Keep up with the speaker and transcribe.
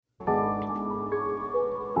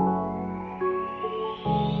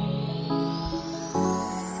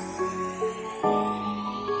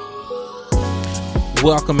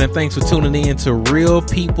Welcome and thanks for tuning in to Real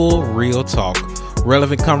People, Real Talk.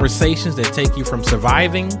 Relevant conversations that take you from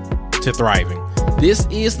surviving to thriving. This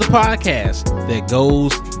is the podcast that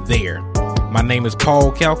goes there. My name is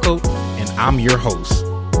Paul Calcote and I'm your host.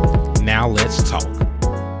 Now let's talk.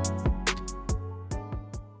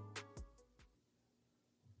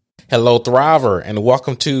 Hello, Thriver, and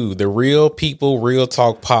welcome to the Real People, Real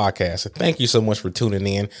Talk podcast. And thank you so much for tuning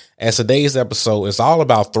in, as today's episode is all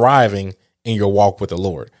about thriving in your walk with the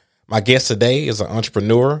Lord. My guest today is an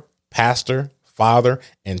entrepreneur, pastor, father,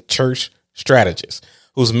 and church strategist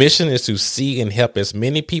whose mission is to see and help as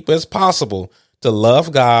many people as possible to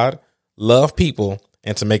love God, love people,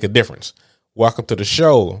 and to make a difference. Welcome to the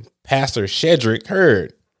show, Pastor Shedrick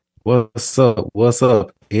Hurd. What's up? What's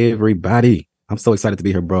up, everybody? I'm so excited to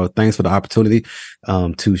be here, bro. Thanks for the opportunity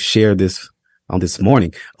to share this on this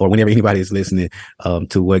morning, or whenever anybody is listening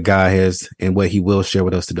to what God has and what he will share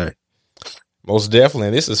with us today. Most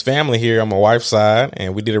definitely. This is family here on my wife's side,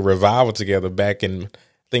 and we did a revival together back in, I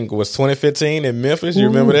think it was 2015 in Memphis. You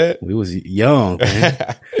remember that? We was young,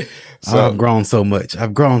 man. So, I've grown so much.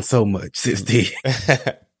 Since then.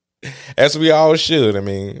 As we all should. I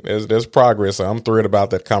mean, there's progress. So I'm thrilled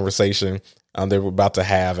about that conversation that we're about to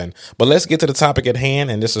have. But let's get to the topic at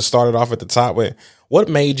hand. And this is started off at the top with, what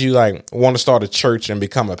made you want to start a church and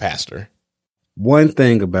become a pastor? One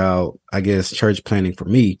thing about, I guess, church planning for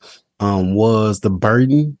me was the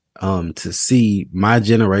burden to see my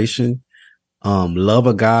generation love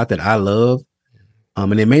a God that I love.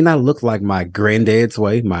 And it may not look like my granddad's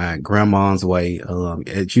way, my grandma's way.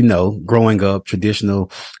 As you know, growing up,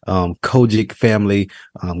 traditional Kojic family,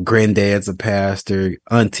 granddad's a pastor,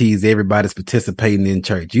 aunties, everybody's participating in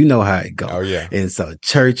church. You know how it goes. Oh, yeah. And so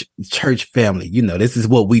church family, you know, this is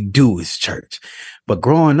what we do is church. But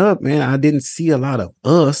growing up, man, I didn't see a lot of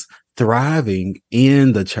us thriving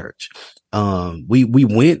in the church. We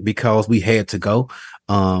went because we had to go,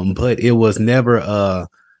 but it was never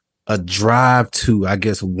a drive to, I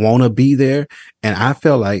guess, want to be there. And I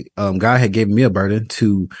felt like God had given me a burden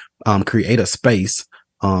to create a space,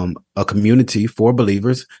 a community for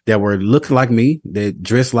believers that were looking like me, that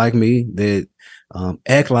dress like me, that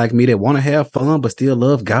act like me, that want to have fun but still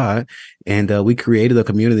love God. And we created a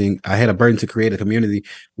community. I had a burden to create a community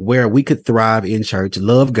where we could thrive in church,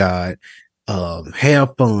 love God,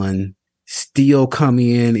 have fun, still come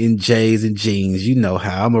in J's and jeans. You know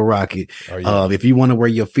how I'm a rocket. Oh, yeah. If you want to wear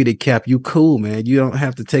your fitted cap, you cool, man. You don't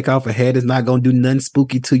have to take off a hat. It's not going to do nothing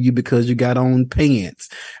spooky to you because you got on pants.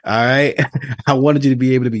 All right. I wanted you to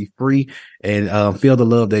be able to be free and feel the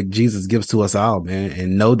love that Jesus gives to us all, man.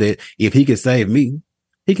 And know that if he can save me,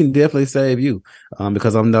 he can definitely save you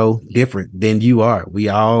because I'm no different than you are. We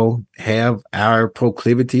all have our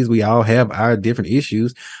proclivities. We all have our different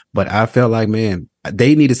issues. But I felt like, man,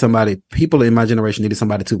 they needed somebody, people in my generation needed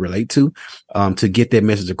somebody to relate to get that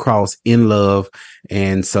message across in love.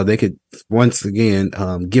 And so they could once again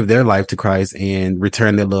give their life to Christ and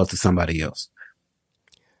return their love to somebody else.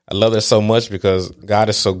 I love that so much because God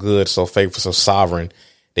is so good, so faithful, so sovereign.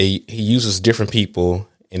 He uses different people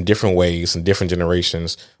in different ways in different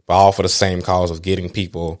generations, but all for the same cause of getting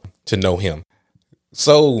people to know him.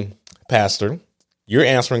 So, Pastor, you're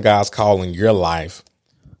answering God's call in your life,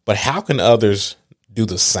 but how can others do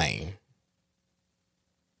the same?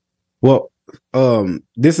 Well,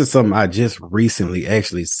 this is something I just recently,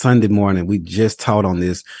 actually Sunday morning, we just taught on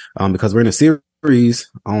this because we're in a series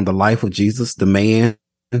on the life of Jesus, the man,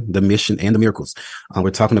 the mission, and the miracles.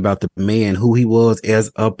 We're talking about the man, who he was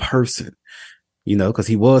as a person, you know, because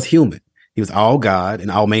he was human. He was all God and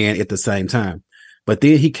all man at the same time. But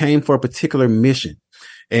then he came for a particular mission,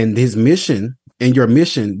 and his mission and your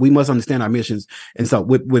mission, we must understand our missions. And so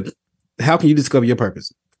with how can you discover your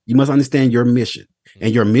purpose? You must understand your mission,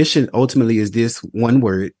 and your mission ultimately is this one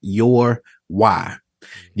word, your why.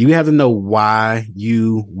 You have to know why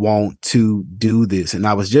you want to do this. And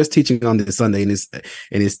I was just teaching on this Sunday, and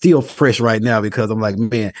it's still fresh right now because I'm like,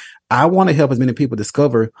 man, I want to help as many people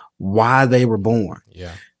discover why they were born.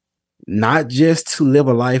 Yeah. Not just to live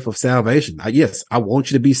a life of salvation. Yes, I want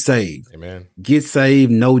you to be saved. Amen. Get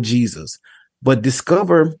saved, know Jesus, but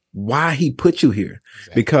discover why he put you here.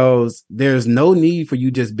 Exactly. Because there's no need for you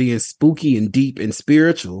just being spooky and deep and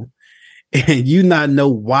spiritual and you not know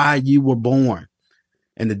why you were born.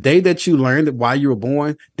 And the day that you learned why you were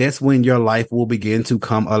born, that's when your life will begin to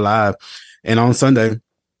come alive. And on Sunday,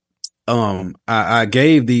 I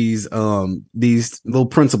gave these little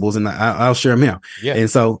principles, and I'll share them now. Yeah. And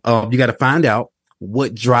so you got to find out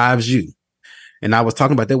what drives you. And I was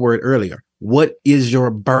talking about that word earlier. What is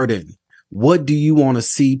your burden? What do you want to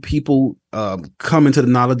see people come into the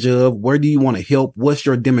knowledge of? Where do you want to help? What's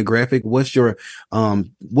your demographic? What's your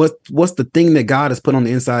what's the thing that God has put on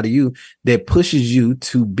the inside of you that pushes you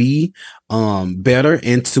to be better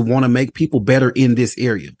and to want to make people better in this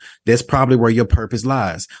area? That's probably where your purpose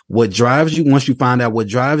lies. What drives you, once you find out what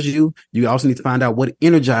drives you, you also need to find out what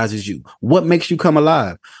energizes you. What makes you come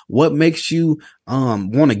alive? What makes you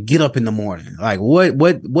want to get up in the morning? Like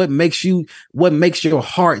what makes your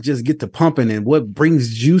heart just get to pumping, and what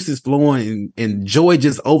brings juices flowing and joy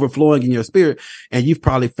just overflowing in your spirit? And you've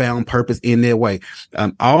probably found purpose in that way.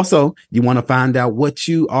 Also, you want to find out what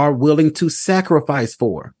you are willing to sacrifice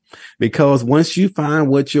for. Because once you find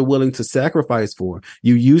what you're willing to sacrifice for,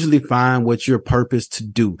 you usually find what you're purposed to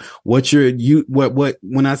do. What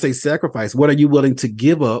when I say sacrifice, what are you willing to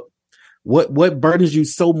give up? What burdens you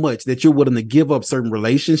so much that you're willing to give up certain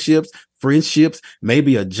relationships, friendships,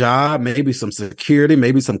 maybe a job, maybe some security,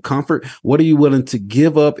 maybe some comfort? What are you willing to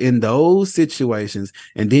give up in those situations?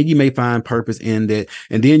 And then you may find purpose in that.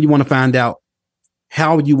 And then you want to find out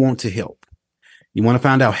how you want to help. You want to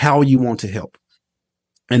find out how you want to help.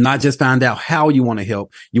 And not just find out how you want to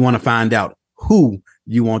help. You want to find out who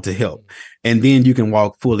you want to help. And then you can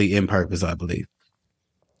walk fully in purpose, I believe.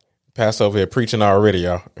 Pastor over here preaching already,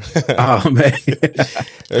 y'all. Oh, man.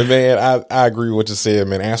 Man, I agree with what you said,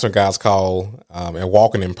 man. Answering God's call and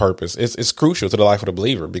walking in purpose, it's crucial to the life of the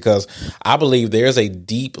believer, because I believe there's a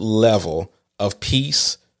deep level of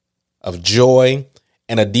peace, of joy,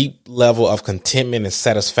 and a deep level of contentment and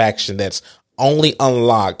satisfaction that's only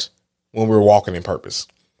unlocked when we're walking in purpose.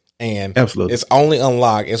 And absolutely, it's only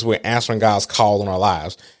unlocked as we're answering God's call in our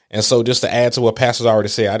lives. And so just to add to what Pastor's already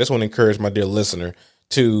said, I just want to encourage my dear listener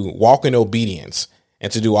to walk in obedience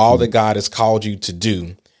and to do all that God has called you to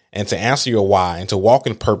do, and to answer your why, and to walk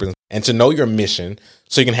in purpose, and to know your mission,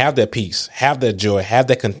 so you can have that peace, have that joy, have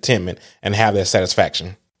that contentment, and have that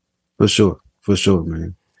satisfaction. For sure,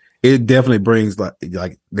 man. It definitely brings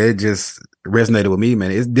like that just resonated with me,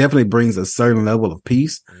 man. It definitely brings a certain level of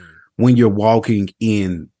peace when you're walking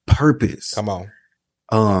in purpose. Come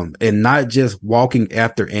on. And not just walking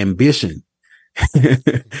after ambition.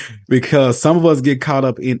 Because some of us get caught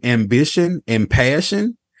up in ambition and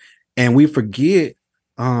passion, and we forget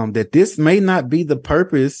that this may not be the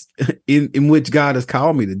purpose in which God has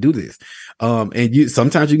called me to do this. And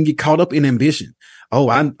sometimes you can get caught up in ambition. Oh,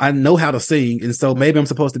 I know how to sing, and so maybe I'm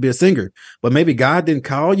supposed to be a singer. But maybe God didn't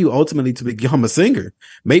call you ultimately to become a singer.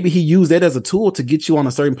 Maybe he used that as a tool to get you on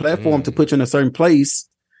a certain platform, to put you in a certain place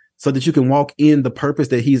so that you can walk in the purpose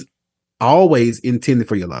that he's always intended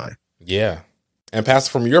for your life. Yeah. And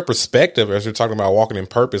Pastor, from your perspective, as we're talking about walking in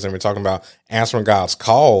purpose and we're talking about answering God's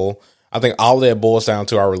call, I think all of that boils down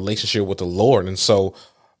to our relationship with the Lord. And so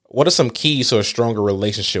what are some keys to a stronger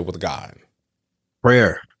relationship with God?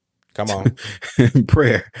 Prayer. Come on.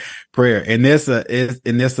 prayer. And it's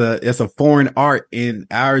a foreign art in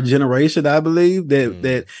our generation, I believe,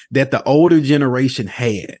 that the older generation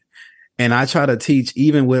had. And I try to teach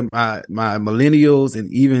even with my millennials,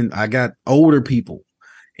 and even I got older people.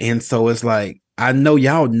 And so it's like, I know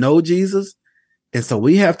y'all know Jesus. And so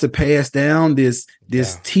we have to pass down this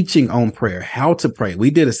teaching on prayer, how to pray.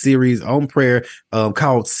 We did a series on prayer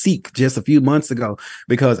called Seek just a few months ago,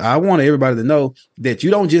 because I want everybody to know that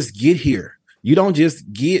you don't just get here. You don't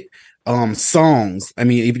just get songs. I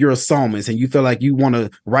mean, if you're a psalmist and you feel like you want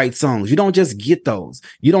to write songs, you don't just get those.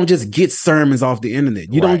 You don't just get sermons off the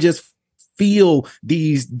internet. You don't just feel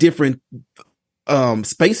these different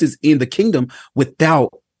spaces in the kingdom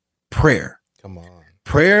without prayer. Come on.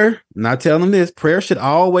 Prayer, not telling them this, prayer should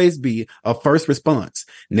always be a first response,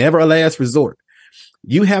 never a last resort.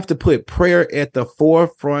 You have to put prayer at the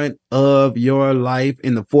forefront of your life,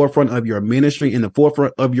 in the forefront of your ministry, in the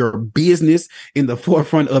forefront of your business, in the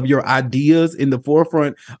forefront of your ideas, in the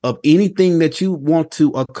forefront of anything that you want to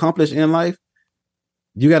accomplish in life.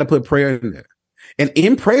 You got to put prayer in there. And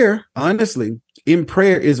in prayer, honestly, in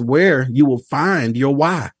prayer is where you will find your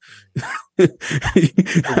why.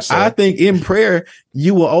 I think in prayer,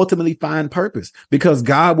 you will ultimately find purpose, because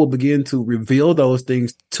God will begin to reveal those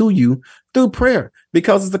things to you through prayer,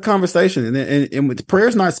 because it's a conversation. And prayer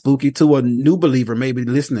is not spooky to a new believer, maybe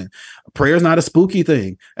listening. Prayer is not a spooky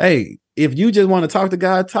thing. Hey, if you just want to talk to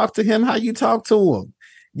God, talk to him how you talk to him.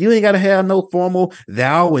 You ain't got to have no formal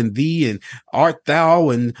thou and thee and art thou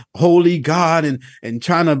and holy God and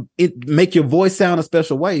trying to make your voice sound a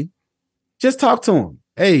special way. Just talk to him.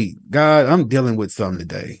 Hey, God, I'm dealing with something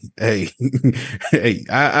today. Hey, hey,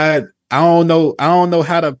 I don't know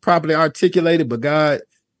how to properly articulate it, but God,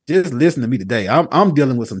 just listen to me today. I'm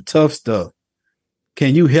dealing with some tough stuff.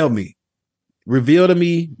 Can you help me? Reveal to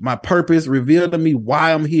me my purpose. Reveal to me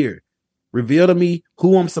why I'm here. Reveal to me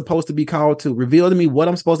who I'm supposed to be called to. Reveal to me what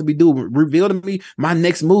I'm supposed to be doing. Reveal to me my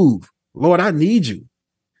next move. Lord, I need you.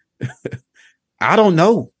 I don't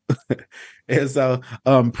know. And so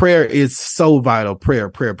prayer is so vital.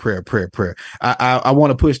 Prayer. I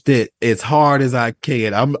want to push that as hard as I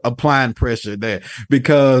can. I'm applying pressure there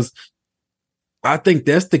because I think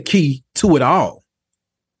that's the key to it all.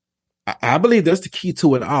 I believe that's the key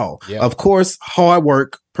to it all. Yeah. Of course, hard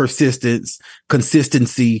work, persistence,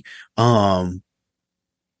 consistency, figuring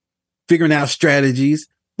out strategies,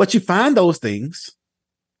 but you find those things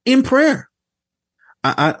in prayer.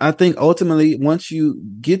 I think ultimately, once you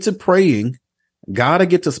get to praying, God will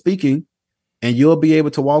get to speaking, and you'll be able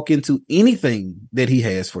to walk into anything that he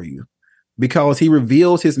has for you because he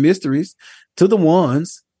reveals his mysteries to the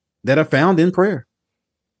ones that are found in prayer.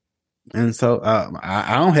 And so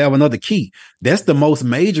I don't have another key. That's the most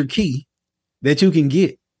major key that you can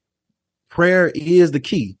get. Prayer is the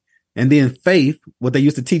key. And then faith, what they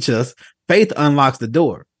used to teach us, faith unlocks the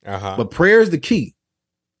door. But prayer is the key.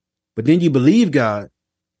 But then you believe God,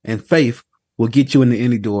 and faith will get you into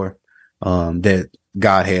any door that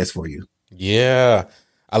God has for you. Yeah.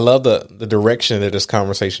 I love the direction that this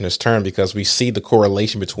conversation has turned because we see the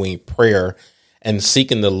correlation between prayer and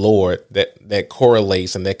seeking the Lord that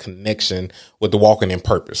correlates and that connection with the walking in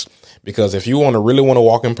purpose. Because if you really want to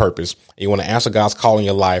walk in purpose, you want to answer God's call in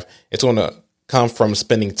your life, it's going to come from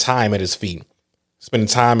spending time at his feet, spending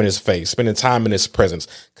time in his face, spending time in his presence,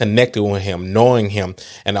 connecting with him, knowing him.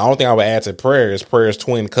 And the only thing I would add to prayer's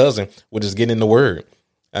twin cousin, which is getting in the word.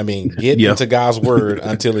 I mean, get into God's word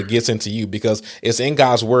until it gets into you, because it's in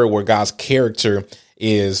God's word where God's character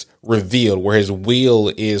is revealed, where his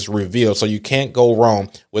will is revealed. So you can't go wrong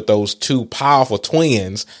with those two powerful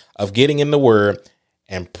twins of getting in the word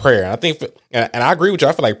and prayer. And I think, and I agree with you.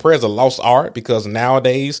 I feel like prayer is a lost art because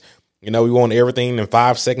nowadays, we want everything in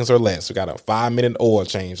 5 seconds or less. We got a 5-minute oil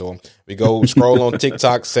change, or we go scroll on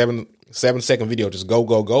TikTok, 7-second video, just go.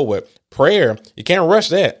 But prayer, you can't rush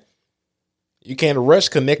that. You can't rush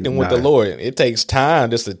connecting with the Lord. It takes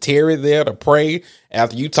time just to tarry there to pray.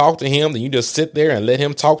 After you talk to him, then you just sit there and let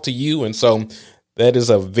him talk to you. And so that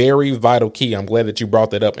is a very vital key. I'm glad that you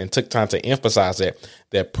brought that up and took time to emphasize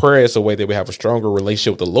that prayer is a way that we have a stronger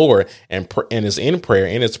relationship with the Lord, and it's in prayer,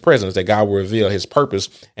 in his presence, that God will reveal his purpose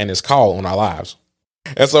and his call on our lives.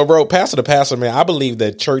 And so, bro, pastor to pastor, man, I believe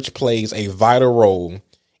that church plays a vital role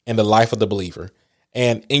in the life of the believer.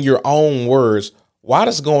 And in your own words, why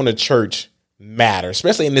does going to church matter,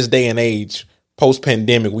 especially in this day and age,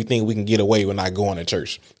 post-pandemic? We think we can get away with not going to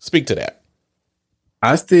church. Speak to that.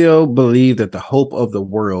 I still believe that the hope of the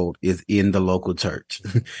world is in the local church.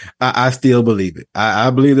 I still believe it. I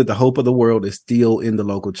believe that the hope of the world is still in the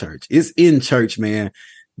local church. It's in church, man,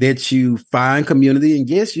 that you find community. And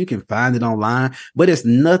yes, you can find it online, but it's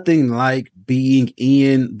nothing like being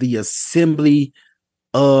in the assembly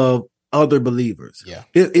of other believers. Yeah.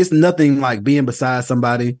 It's nothing like being beside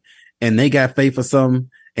somebody and they got faith for something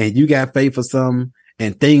and you got faith for something,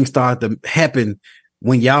 and things start to happen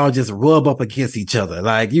when y'all just rub up against each other.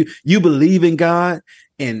 Like you believe in God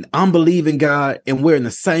and I'm believing God, and we're in the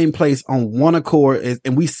same place on one accord.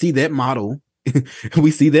 And we see that model. We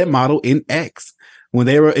see that model in Acts when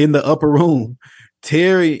they were in the upper room,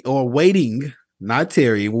 waiting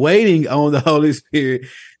on the Holy Spirit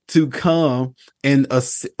to come and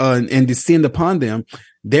descend upon them.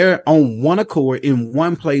 They're on one accord in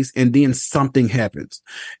one place, and then something happens.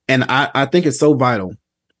 And I think it's so vital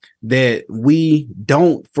that we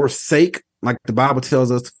don't forsake, like the Bible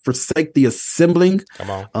tells us, forsake the assembling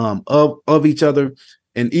of each other.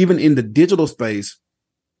 And even in the digital space,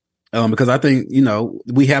 because I think,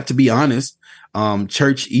 we have to be honest,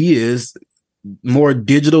 church is more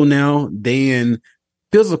digital now than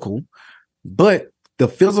physical, but the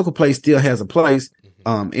physical place still has a place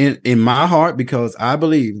in my heart, because I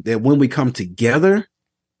believe that when we come together,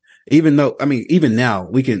 even now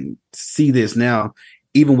we can see this now,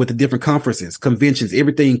 even with the different conferences, conventions,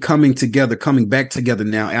 everything coming back together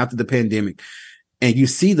now after the pandemic. And you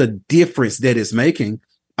see the difference that it's making,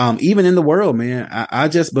 even in the world, man. I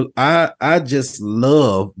just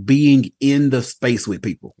love being in the space with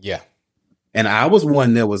people. Yeah. And I was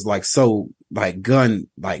one that was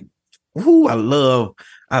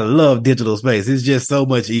I love digital space. It's just so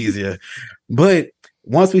much easier. But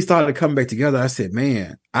once we started coming back together, I said,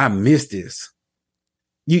 man, I miss this.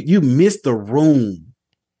 You miss the room.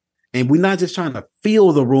 And we're not just trying to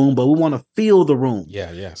fill the room, but we want to fill the room.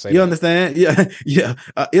 Yeah. You understand? Yeah.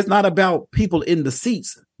 It's not about people in the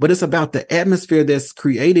seats, but it's about the atmosphere that's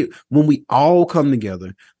created when we all come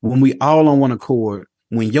together, when we all on one accord,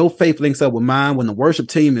 when your faith links up with mine, when the worship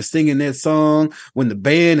team is singing that song, when the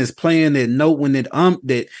band is playing that note, when that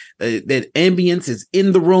ambience is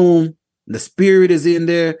in the room, the spirit is in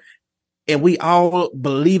there, and we all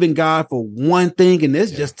believe in God for one thing, and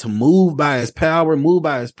it's just to move by his power, move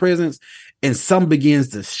by his presence, and something begins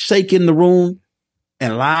to shake in the room,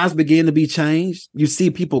 and lives begin to be changed. You see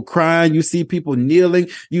people crying, you see people kneeling,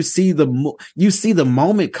 you see the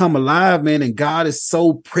moment come alive, man, and God is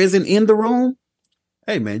so present in the room.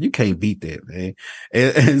 Hey, man, you can't beat that, man.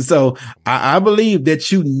 And so I believe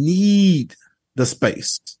that you need the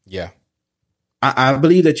space. Yeah. I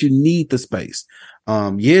believe that you need the space.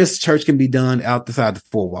 Yes, church can be done outside the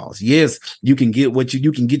four walls. Yes, you can get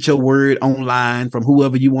you can get your word online from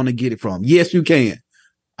whoever you want to get it from. Yes, you can.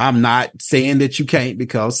 I'm not saying that you can't,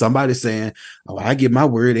 because somebody's saying, oh, I get my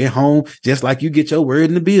word at home just like you get your word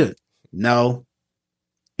in the building. No,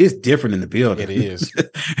 it's different in the building. It is.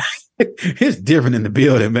 It's different in the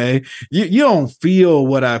building, man. You don't feel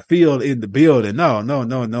what I feel in the building.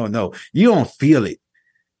 No. You don't feel it.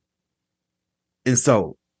 And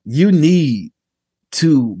so you need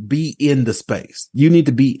to be in the space. You need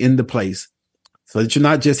to be in the place so that you're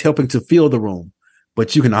not just helping to fill the room,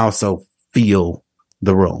 but you can also feel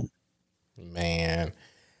the room. Man,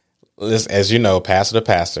 as you know, pastor to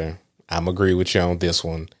pastor, I'm agree with you on this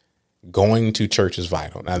one. Going to church is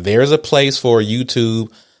vital. Now, there's a place for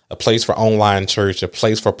YouTube, a place for online church, a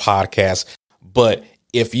place for podcasts. But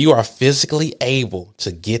if you are physically able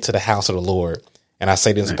to get to the house of the Lord, and I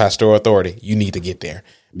say this in pastoral authority, you need to get there,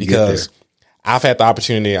 because I've had the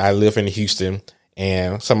opportunity. I live in Houston,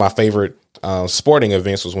 and some of my favorite sporting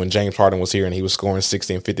events was when James Harden was here and he was scoring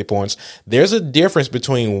 60 and 50 points. There's a difference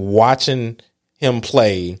between watching him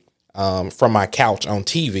play from my couch on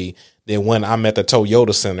TV than when I'm at the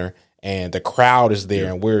Toyota Center and the crowd is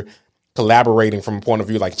there and we're collaborating from a point of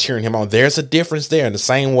view, like cheering him on. There's a difference there, in the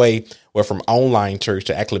same way we're from online church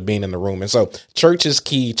to actually being in the room. And so church is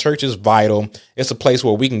key. Church is vital. It's a place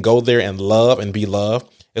where we can go there and love and be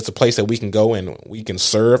loved. It's a place that we can go and we can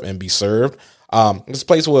serve and be served. It's a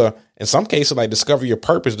place where, in some cases, like, discover your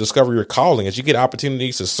purpose, discover your calling. As you get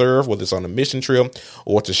opportunities to serve, whether it's on a mission trip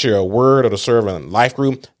or to share a word or to serve in a life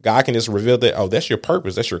group, God can just reveal that, oh, that's your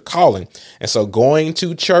purpose, that's your calling. And so going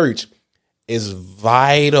to church is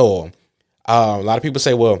vital. A lot of people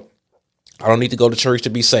say, well, I don't need to go to church to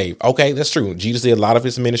be saved. Okay, that's true. Jesus did a lot of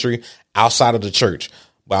his ministry outside of the church.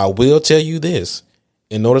 But I will tell you this,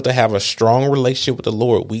 in order to have a strong relationship with the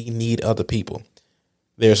Lord, we need other people.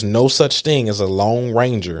 There's no such thing as a lone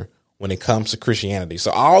ranger when it comes to Christianity.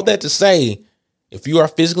 So all that to say, if you are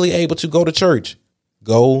physically able to go to church,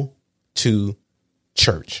 go to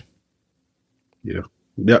church. Yeah.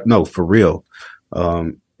 No, for real.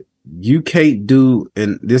 You can't do,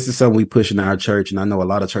 and this is something we push in our church, and I know a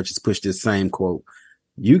lot of churches push this same quote.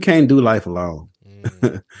 You can't do life alone.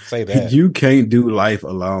 Say that. You can't do life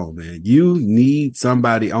alone, man. You need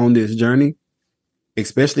somebody on this journey,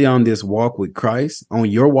 especially on this walk with Christ, on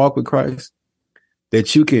your walk with Christ,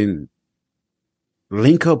 that you can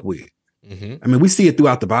link up with. Mm-hmm. I mean, we see it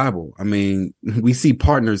throughout the Bible. I mean, we see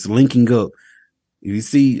partners linking up. You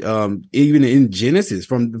see, even in Genesis,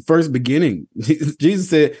 from the first beginning,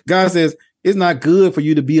 God says, it's not good for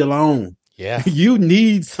you to be alone. Yeah. You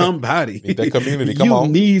need somebody. Need that community. Come on.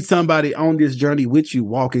 You need somebody on this journey with you,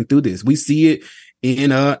 walking through this. We see it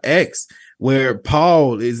in Acts, where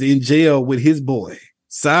Paul is in jail with his boy,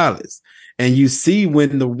 Silas. And you see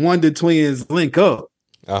when the Wonder Twins link up,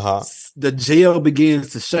 the jail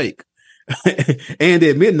begins to shake. And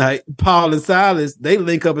at midnight, Paul and Silas, they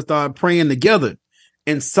link up and start praying together.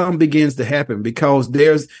 And something begins to happen, because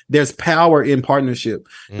there's power in partnership.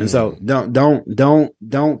 And so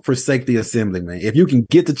don't forsake the assembly, man. If you can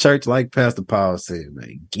get to church, like Pastor Paul said,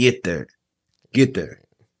 man, get there.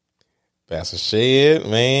 Pastor said,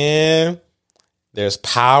 man, there's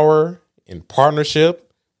power in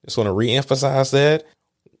partnership. Just want to reemphasize that.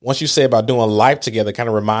 Once you say about doing life together, kind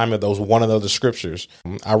of remind me of those one another scriptures.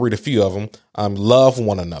 I read a few of them. Love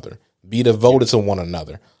one another, be devoted to one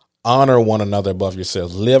another, honor one another above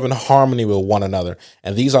yourselves, live in harmony with one another.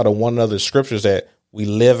 And these are the one another scriptures that we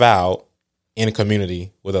live out in a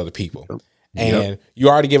community with other people. And you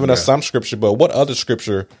already given us some scripture, but what other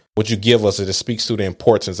scripture would you give us that speaks to the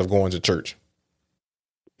importance of going to church?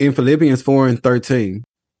 In Philippians 4:13,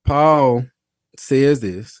 Paul says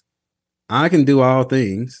this: I can do all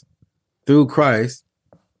things through Christ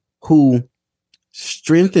who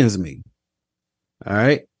strengthens me. All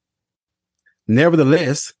right.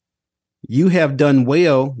 Nevertheless, you have done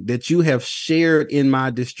well that you have shared in my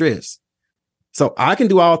distress. So I can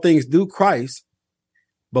do all things through Christ,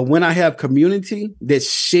 But when I have community that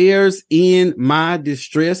shares in my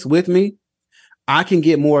distress with me, I can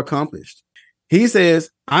get more accomplished. He says,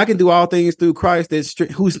 I can do all things through Christ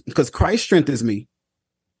because Christ strengthens me.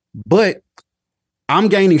 But I'm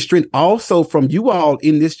gaining strength also from you all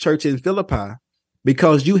in this church in Philippi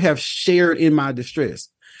because you have shared in my distress.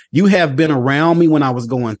 You have been around me when I was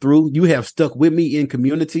going through. You have stuck with me in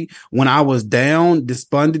community when I was down,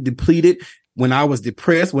 despondent, depleted, when I was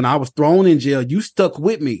depressed, when I was thrown in jail. You stuck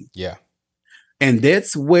with me. Yeah. And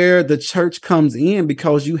that's where the church comes in,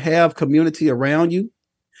 because you have community around you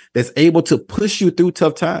that's able to push you through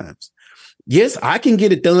tough times. Yes, I can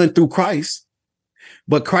get it done through Christ,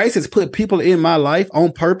 but Christ has put people in my life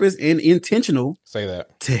on purpose and intentional. Say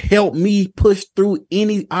that. To help me push through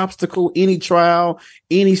any obstacle, any trial,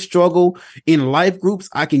 any struggle. In life groups,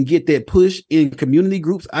 I can get that push. In community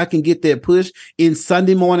groups, I can get that push. In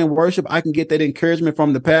Sunday morning worship, I can get that encouragement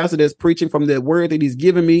from the pastor that's preaching from that word that he's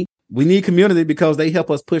given me. We need community because they help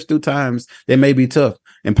us push through times that may be tough.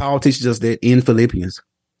 And Paul teaches us that in Philippians.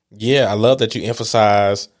 Yeah, I love that you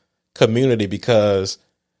emphasize community, because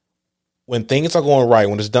when things are going right,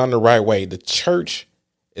 when it's done the right way, the church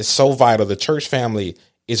is so vital. The church family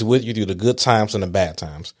is with you through the good times and the bad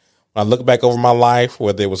times. When I look back over my life,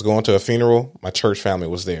 whether it was going to a funeral, my church family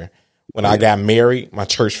was there. When I got married, my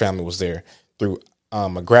church family was there. Through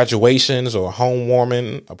graduations or home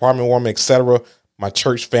warming, apartment warming, etc., my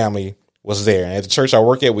church family was there. And at the church I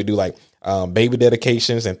work at, we do like baby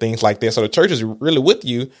dedications and things like that. So the church is really with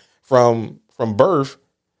you from birth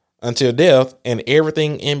until death and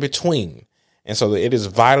everything in between. And so it is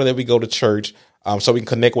vital that we go to church so we can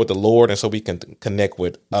connect with the Lord and so we can connect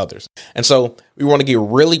with others. And so we want to get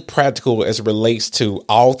really practical as it relates to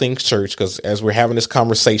all things church, because as we're having this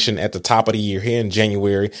conversation at the top of the year here in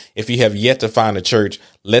January, if you have yet to find a church,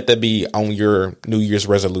 let that be on your New Year's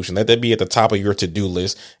resolution. Let that be at the top of your to-do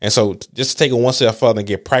list. And so just to take it one step further and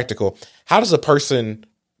get practical, how does a person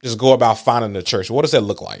just go about finding a church? What does that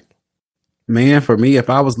look like? Man, for me, if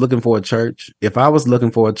I was looking for a church and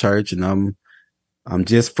I'm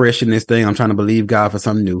just fresh in this thing, I'm trying to believe God for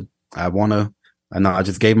something new. I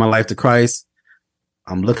just gave my life to Christ.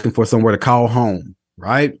 I'm looking for somewhere to call home,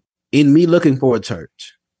 right? In me looking for a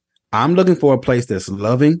church, I'm looking for a place that's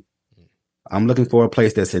loving. I'm looking for a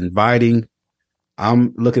place that's inviting.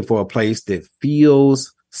 I'm looking for a place that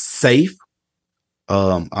feels safe.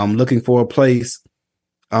 I'm looking for a place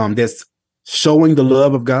that's showing the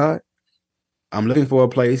love of God. I'm looking for a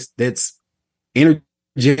place that's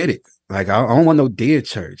energetic. Like, I don't want no dead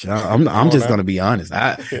church. I'm just going to be honest.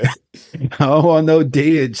 I don't want no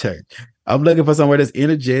dead church. I'm looking for somewhere that's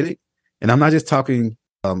energetic. And I'm not just talking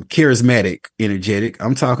charismatic, energetic.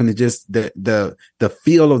 I'm talking to just the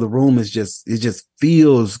feel of the room it just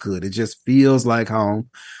feels good. It just feels like home.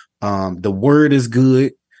 The word is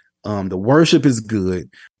good. The worship is good.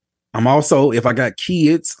 I'm also, if I got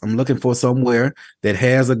kids, I'm looking for somewhere that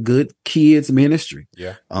has a good kids ministry.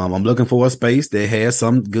 Yeah. I'm looking for a space that has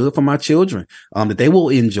some good for my children, that they will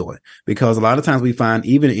enjoy, because a lot of times we find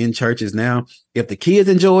even in churches now, if the kids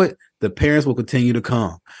enjoy it, the parents will continue to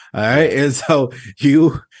come. All right. And so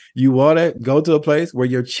you want to go to a place where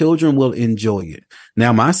your children will enjoy it.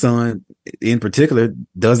 Now, my son in particular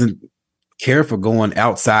doesn't care for going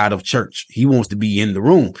outside of church. He wants to be in the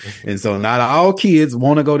room. And so not all kids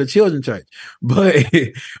want to go to children's church, but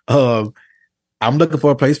I'm looking for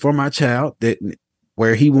a place for my child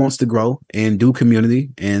where he wants to grow and do community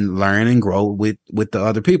and learn and grow with the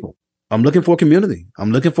other people. I'm looking for community.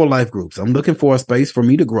 I'm looking for life groups. I'm looking for a space for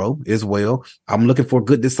me to grow as well. I'm looking for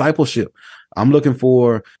good discipleship. I'm looking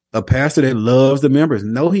for a pastor that loves the members.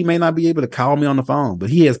 No, he may not be able to call me on the phone, but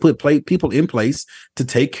he has put people in place to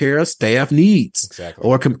take care of staff needs. Exactly.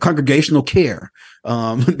 Or congregational care,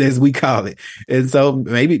 as we call it. And so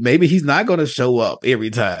maybe he's not going to show up every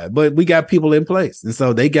time, but we got people in place. And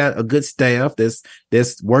so they got a good staff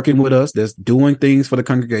that's working with us, that's doing things for the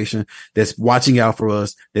congregation, that's watching out for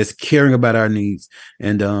us, that's caring about our needs.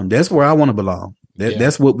 And that's where I want to belong.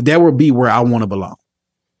 That will be where I want to belong.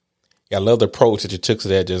 I love the approach that you took to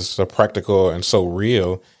that, just so practical and so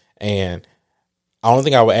real. And the only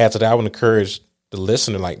thing I would add to that, I would encourage the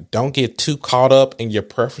listener, like, don't get too caught up in your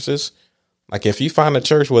preferences. Like, if you find a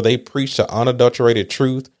church where they preach the unadulterated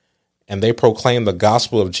truth and they proclaim the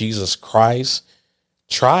gospel of Jesus Christ,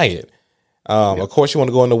 try it. Of course, you want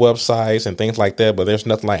to go on the websites and things like that, but there's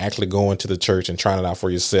nothing like actually going to the church and trying it out for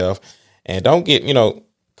yourself. And don't get,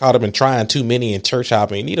 caught up in trying too many in church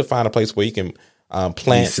hopping. You need to find a place where you can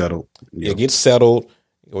plant, settled. Get settled,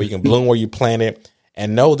 where you can bloom where you planted.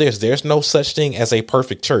 And know this, there's no such thing as a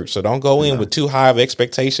perfect church. So don't go in with too high of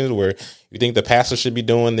expectations where you think the pastor should be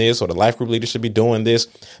doing this or the life group leader should be doing this.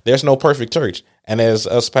 There's no perfect church. And as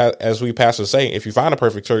we pastors say, if you find a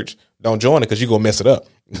perfect church, don't join it because you're going to mess it up.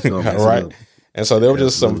 Right. And so there were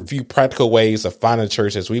just some few practical ways of finding a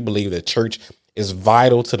church, as we believe that church is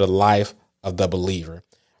vital to the life of the believer.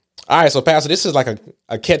 All right. So pastor, this is like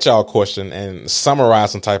a catch-all question and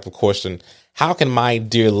summarizing type of question. How can my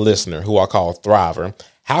dear listener, who I call Thriver,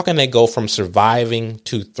 how can they go from surviving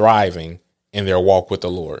to thriving in their walk with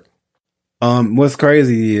the Lord? What's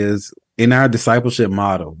crazy is in our discipleship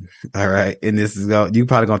model, all right, and this is you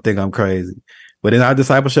probably gonna think I'm crazy, but in our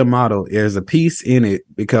discipleship model, there's a piece in it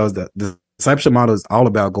because the discipleship model is all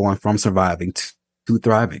about going from surviving to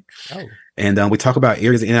thriving. Oh. And we talk about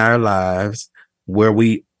areas in our lives where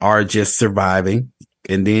we are just surviving,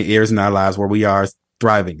 and then areas in our lives where we are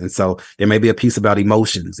thriving. And so there may be a piece about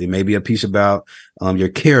emotions. It may be a piece about your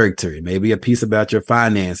character. It may be a piece about your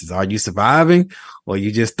finances. Are you surviving, or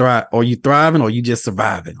you just thrive? Are you thriving, or you just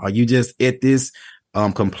surviving? Are you just at this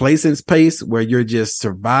complacent pace where you're just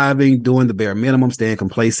surviving, doing the bare minimum, staying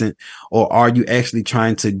complacent, or are you actually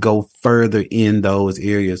trying to go further in those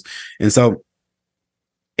areas? And so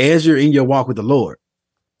as you're in your walk with the Lord,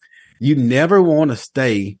 you never want to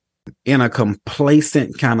stay in a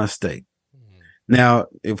complacent kind of state. Now,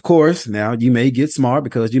 of course, now you may get smart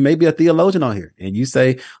because you may be a theologian on here and you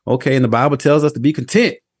say, okay, and the Bible tells us to be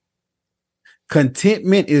content.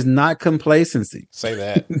 Contentment is not complacency. Say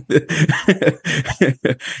that.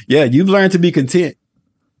 Yeah, you've learned to be content,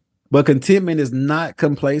 but contentment is not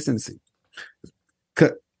complacency.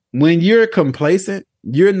 When you're complacent,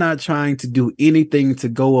 you're not trying to do anything to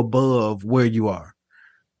go above where you are.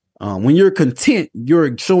 When you're content,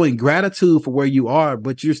 you're showing gratitude for where you are,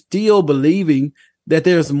 but you're still believing that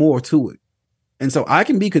there's more to it. And so I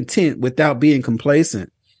can be content without being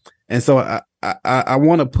complacent. And so I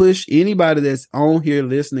want to push anybody that's on here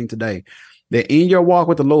listening today that in your walk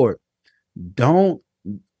with the Lord, don't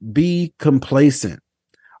be complacent.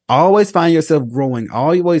 Always find yourself growing.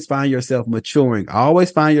 Always find yourself maturing.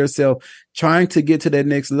 Always find yourself trying to get to that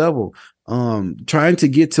next level. Trying to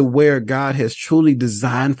get to where God has truly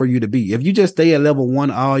designed for you to be. If you just stay at level 1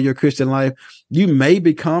 all your Christian life, you may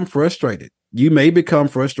become frustrated. You may become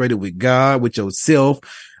frustrated with God, with yourself,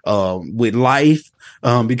 with life,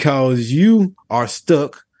 because you are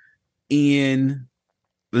stuck in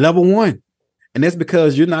level 1. And that's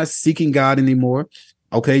because you're not seeking God anymore.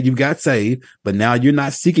 Okay, you got saved, but now you're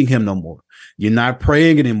not seeking him no more. You're not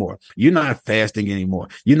praying anymore. You're not fasting anymore.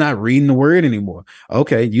 You're not reading the word anymore.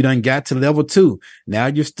 Okay, you done got to level 2. Now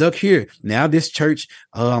you're stuck here. Now this church,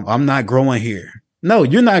 I'm not growing here. No,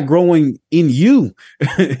 you're not growing in you.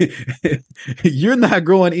 You're not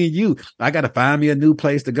growing in you. I got to find me a new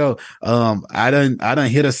place to go. I done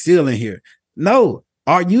hit a ceiling here. No,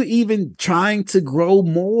 are you even trying to grow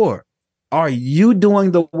more? Are you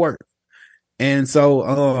doing the work? And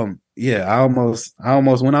so, yeah, I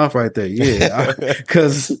almost went off right there. Yeah.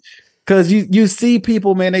 Cause you see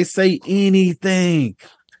people, man, they say anything.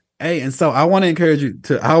 Hey, and so I want to encourage you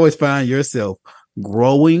to always find yourself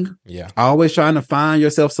growing. Yeah. Always trying to find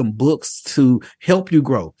yourself some books to help you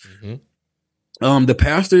grow. Mm-hmm. The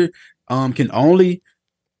pastor, can only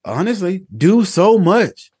honestly do so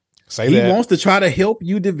much. He wants to try to help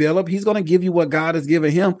you develop. He's going to give you what God has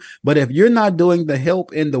given him. But if you're not doing the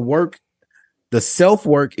help and the work, the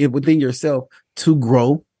self-work within yourself to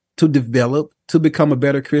grow, to develop, to become a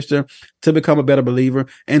better Christian, to become a better believer,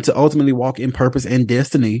 and to ultimately walk in purpose and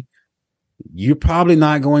destiny, you're probably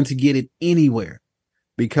not going to get it anywhere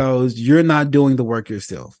because you're not doing the work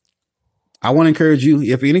yourself. I want to encourage you,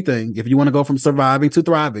 if anything, if you want to go from surviving to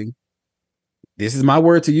thriving, this is my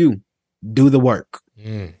word to you. Do the work.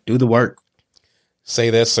 Do the work.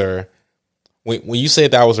 Say that, sir. When you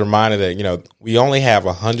said that, I was reminded that, we only have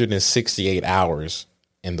 168 hours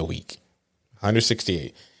in the week,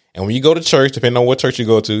 168. And when you go to church, depending on what church you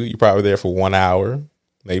go to, you're probably there for 1 hour,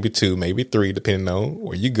 maybe 2, maybe 3, depending on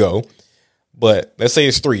where you go. But let's say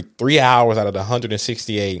it's 3 hours out of the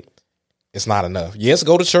 168. It's not enough. Yes,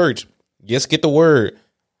 go to church. Yes, get the word.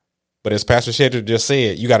 But as Pastor Shedrick just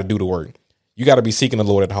said, you got to do the work. You got to be seeking the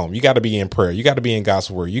Lord at home. You got to be in prayer. You got to be in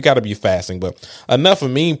God's word. You got to be fasting. But enough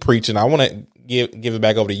of me preaching. I want to give it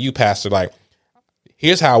back over to you, Pastor. Like,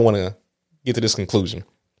 here's how I want to get to this conclusion.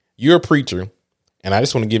 You're a preacher, and I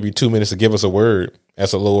just want to give you 2 minutes to give us a word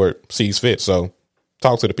as the Lord sees fit. So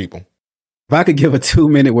talk to the people. If I could give a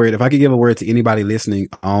 2-minute word, if I could give a word to anybody listening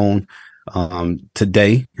on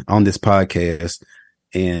today on this podcast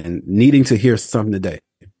and needing to hear something today,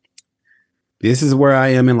 this is where I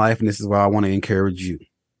am in life, and this is where I want to encourage you.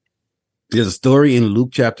 There's a story in Luke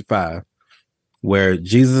chapter 5 where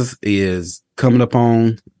Jesus is coming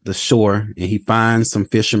upon the shore and he finds some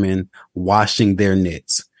fishermen washing their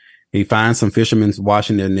nets. He finds some fishermen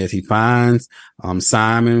washing their nets. He finds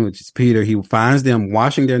Simon, which is Peter. He finds them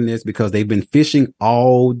washing their nets because they've been fishing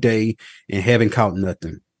all day and haven't caught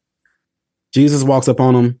nothing. Jesus walks up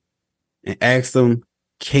on them and asks them,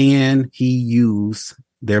 can he use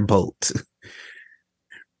their boat?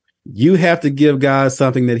 You have to give God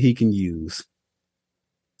something that he can use.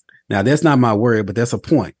 Now, that's not my word, but that's a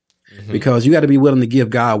point. Because you got to be willing to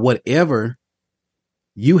give God whatever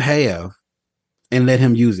you have and let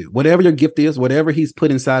him use it. Whatever your gift is, whatever he's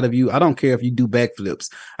put inside of you. I don't care if you do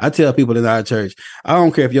backflips. I tell people in our church, I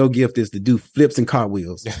don't care if your gift is to do flips and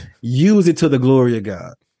cartwheels. Use it to the glory of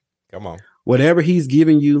God. Come on. Whatever he's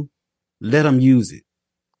giving you, let him use it.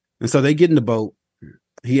 And so they get in the boat.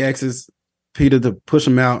 He asks Peter to push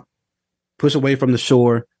him out, push away from the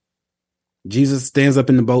shore. Jesus stands up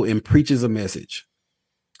in the boat and preaches a message.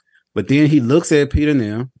 But then he looks at Peter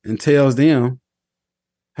now and tells them,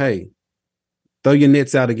 hey, throw your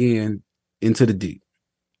nets out again into the deep.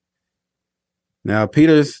 Now,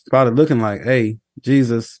 Peter's probably looking like, hey,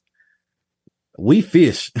 Jesus, we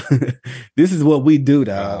fish. This is what we do,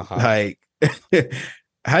 dog. Like,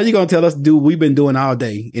 how you going to tell us to do what we've been doing all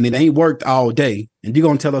day and it ain't worked all day and you're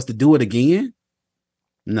going to tell us to do it again?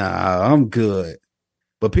 Nah, I'm good.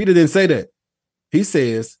 But Peter didn't say that. He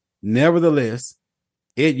says, nevertheless,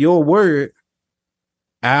 at your word,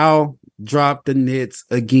 I'll drop the nets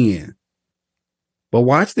again. But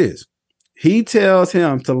watch this. He tells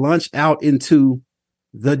him to launch out into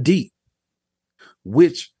the deep,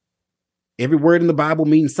 which every word in the Bible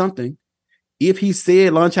means something. If he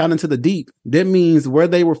said launch out into the deep, that means where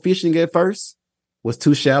they were fishing at first was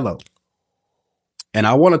too shallow. And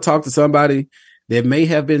I want to talk to somebody that may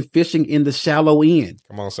have been fishing in the shallow end.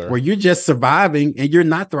 Come on, sir. Where you're just surviving and you're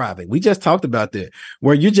not thriving. We just talked about that.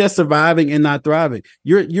 Where you're just surviving and not thriving.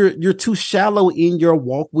 You're too shallow in your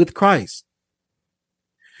walk with Christ.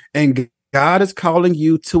 And God is calling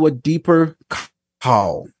you to a deeper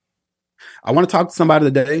call. I want to talk to somebody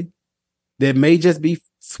today that may just be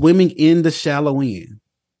swimming in the shallow end,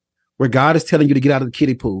 where God is telling you to get out of the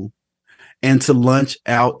kiddie pool and to launch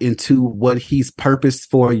out into what he's purposed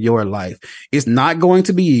for your life. It's not going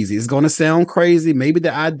to be easy. It's going to sound crazy. Maybe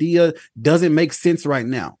the idea doesn't make sense right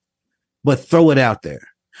now, but throw it out there.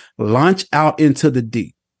 Launch out into the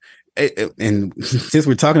deep. And since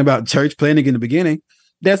we're talking about church planning in the beginning,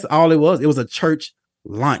 that's all it was. It was a church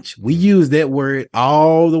launch. We use that word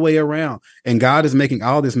all the way around. And God is making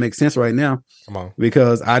all this make sense right now. Come on.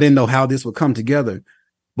 Because I didn't know how this would come together.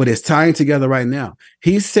 But it's tying together right now.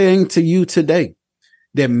 He's saying to you today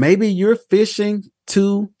that maybe you're fishing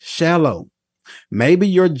too shallow. Maybe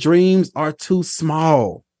your dreams are too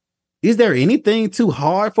small. Is there anything too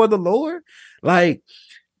hard for the Lord? Like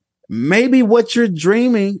maybe what you're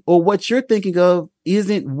dreaming or what you're thinking of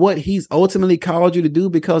isn't what he's ultimately called you to do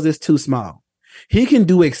because it's too small. He can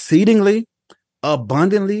do exceedingly,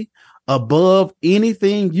 abundantly, above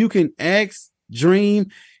anything you can ask, dream.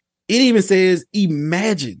 It even says,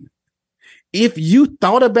 imagine. If you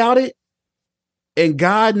thought about it and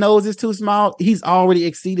God knows it's too small, he's already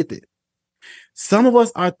exceeded it. Some of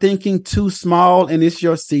us are thinking too small and it's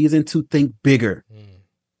your season to think bigger.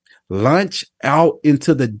 Launch out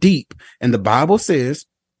into the deep. And the Bible says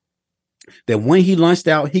that when he launched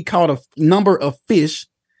out, he caught a number of fish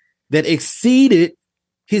that exceeded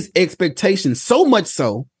his expectations, so much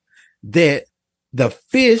so that the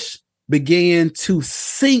fish began to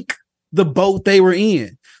sink the boat they were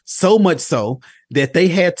in, so much so that they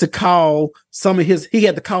had to call he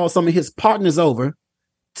had to call some of his partners over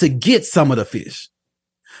to get some of the fish.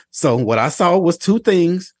 So what I saw was two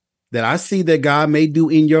things that I see that God may do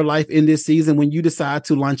in your life in this season when you decide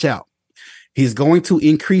to launch out. He's going to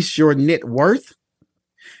increase your net worth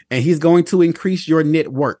and he's going to increase your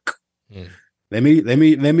network. Let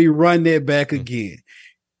me run that back again.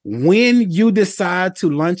 When you decide to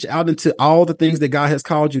launch out into all the things that God has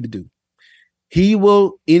called you to do, he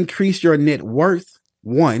will increase your net worth,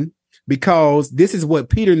 one, because this is what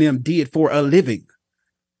Peter and them did for a living.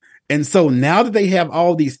 And so now that they have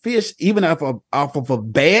all these fish, even off of a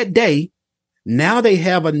bad day, now they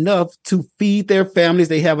have enough to feed their families.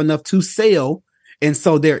 They have enough to sell. And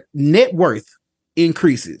so their net worth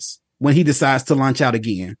increases when he decides to launch out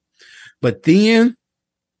again. But then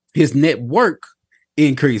his network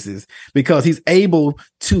increases because he's able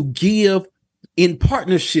to give in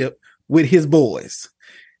partnership with his boys.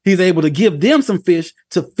 He's able to give them some fish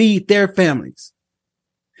to feed their families.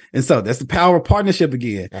 And so that's the power of partnership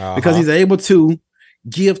again, because he's able to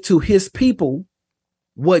give to his people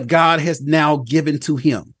what God has now given to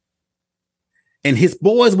him. And his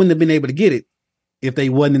boys wouldn't have been able to get it if they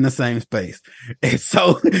wasn't in the same space. And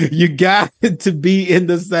so you got to be in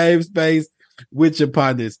the same space with your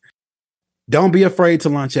partners. Don't be afraid to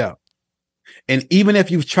launch out. And even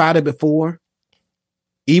if you've tried it before,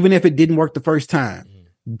 even if it didn't work the first time,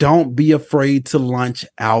 don't be afraid to launch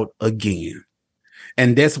out again.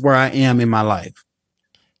 And that's where I am in my life.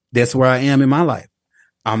 That's where I am in my life.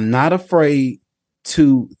 I'm not afraid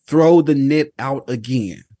to throw the net out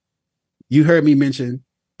again. You heard me mention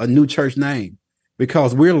a new church name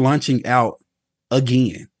because we're launching out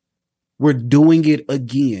again. We're doing it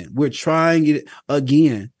again. We're trying it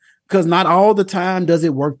again because not all the time does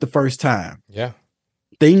it work the first time. Yeah.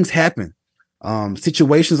 Things happen.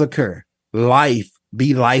 Situations occur. Life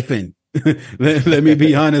be lifing. let me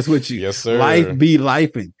be honest with you. Yes, sir. Life be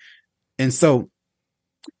lifing. And so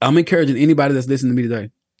I'm encouraging anybody that's listening to me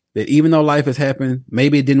today that even though life has happened,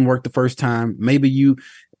 maybe it didn't work the first time. Maybe you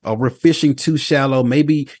were fishing too shallow.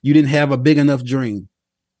 Maybe you didn't have a big enough dream.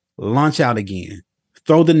 Launch out again.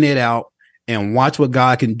 Throw the net out and watch what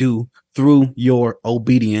God can do through your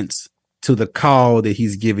obedience to the call that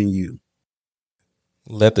he's giving you.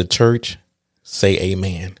 Let the church say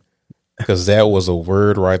amen, because that was a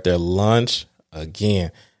word right there. Launch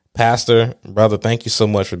again. Pastor, brother, thank you so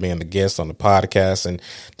much for being the guest on the podcast and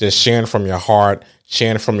just sharing from your heart,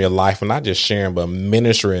 sharing from your life, and not just sharing, but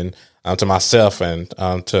ministering to myself and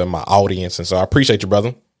to my audience. And so I appreciate you,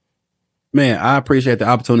 brother. Man, I appreciate the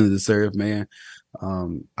opportunity to serve, man.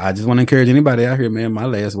 I just want to encourage anybody out here, man. My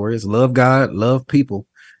last words: love God, love people,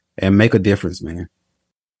 and make a difference, man.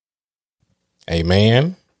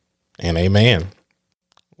 Amen and amen.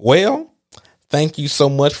 Well, thank you so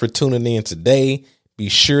much for tuning in today. Be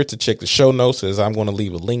sure to check the show notes as I'm going to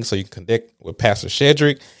leave a link so you can connect with Pastor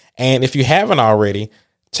Shedrick. And if you haven't already,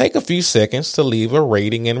 take a few seconds to leave a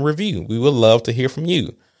rating and review. We would love to hear from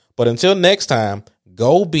you. But until next time,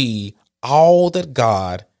 go be all that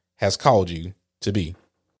God has called you to be.